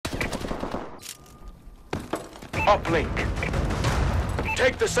Uplink.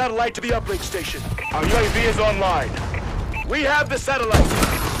 Take the satellite to the uplink station. Our UAV is online. We have the satellite.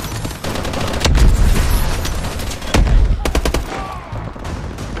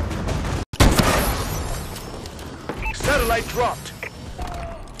 Satellite dropped.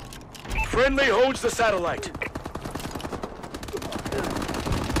 Friendly holds the satellite.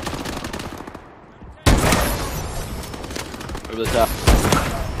 Over the top.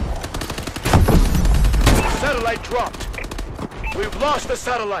 Satellite dropped. We've lost the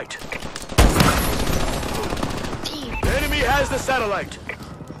satellite. The enemy has the satellite.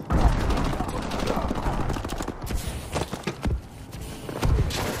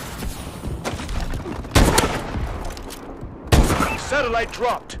 Satellite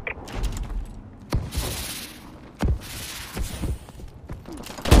dropped.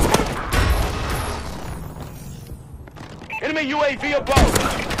 Enemy UAV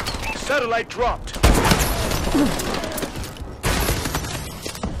above. Satellite dropped.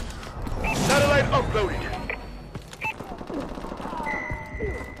 Satellite uploaded.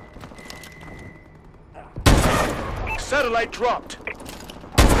 Satellite dropped.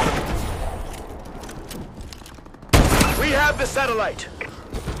 We have the satellite.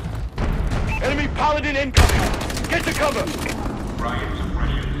 Enemy Paladin incoming. Get to cover.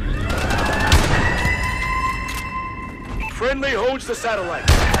 Friendly holds the satellite.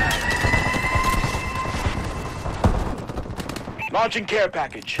 Launching care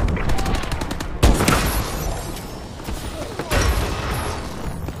package.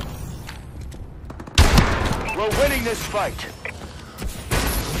 We're winning this fight.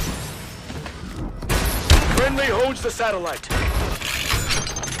 Friendly holds the satellite.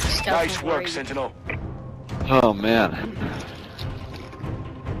 Nice work, Sentinel. Oh man.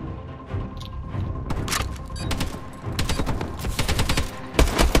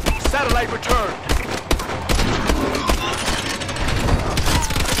 Satellite returned.